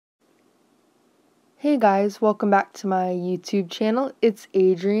Hey guys, welcome back to my YouTube channel. It's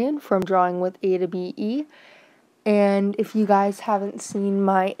Adrian from Drawing with A to BE. And if you guys haven't seen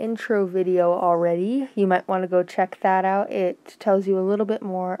my intro video already, you might want to go check that out. It tells you a little bit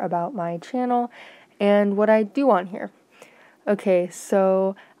more about my channel and what I do on here. Okay,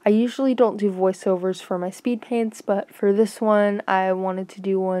 so I usually don't do voiceovers for my speed paints, but for this one, I wanted to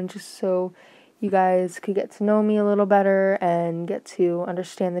do one just so you guys could get to know me a little better and get to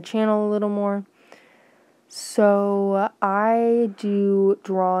understand the channel a little more. So I do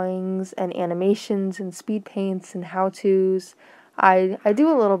drawings and animations and speed paints and how-tos. I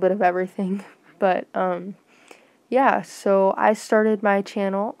do a little bit of everything, but yeah, so I started my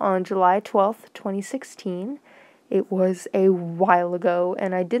channel on July 12th, 2016. It was a while ago,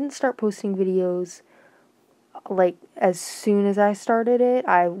 and I didn't start posting videos like as soon as I started it.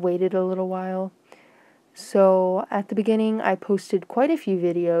 I waited a little while. So at the beginning I posted quite a few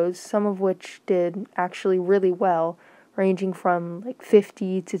videos, some of which did actually really well, ranging from like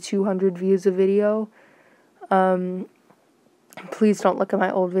 50 to 200 views a video. Please don't look at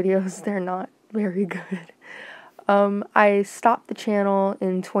my old videos, they're not very good. I stopped the channel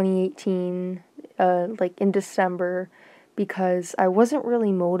in 2018, like in December, because I wasn't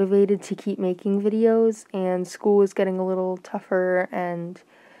really motivated to keep making videos, and school was getting a little tougher, and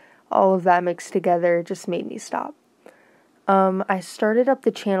all of that mixed together just made me stop. I started up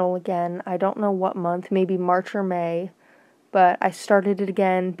the channel again. I don't know what month, maybe March or May, but I started it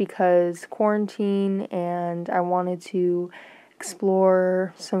again because quarantine, and I wanted to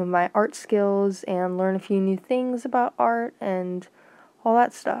explore some of my art skills and learn a few new things about art and all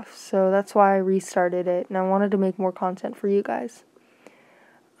that stuff. So that's why I restarted it, and I wanted to make more content for you guys.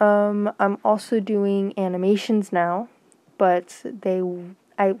 I'm also doing animations now, but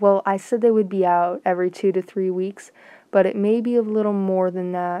I said they would be out every 2 to 3 weeks, but it may be a little more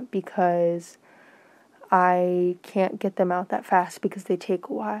than that because I can't get them out that fast because they take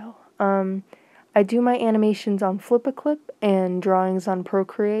a while. I do my animations on Flip-a-Clip and drawings on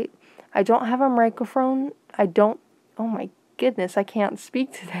Procreate. I don't have a microphone. Oh my goodness, I can't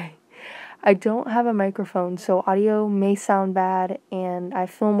speak today. I don't have a microphone, so audio may sound bad, and I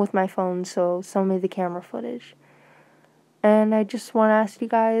film with my phone, so some of the camera footage. And I just want to ask you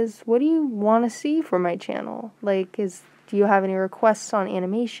guys, what do you want to see for my channel? Like, do you have any requests on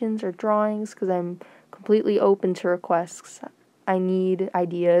animations or drawings? Because I'm completely open to requests. I need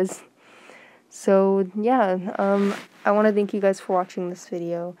ideas. So, yeah, I want to thank you guys for watching this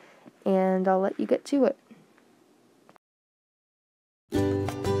video, and I'll let you get to it.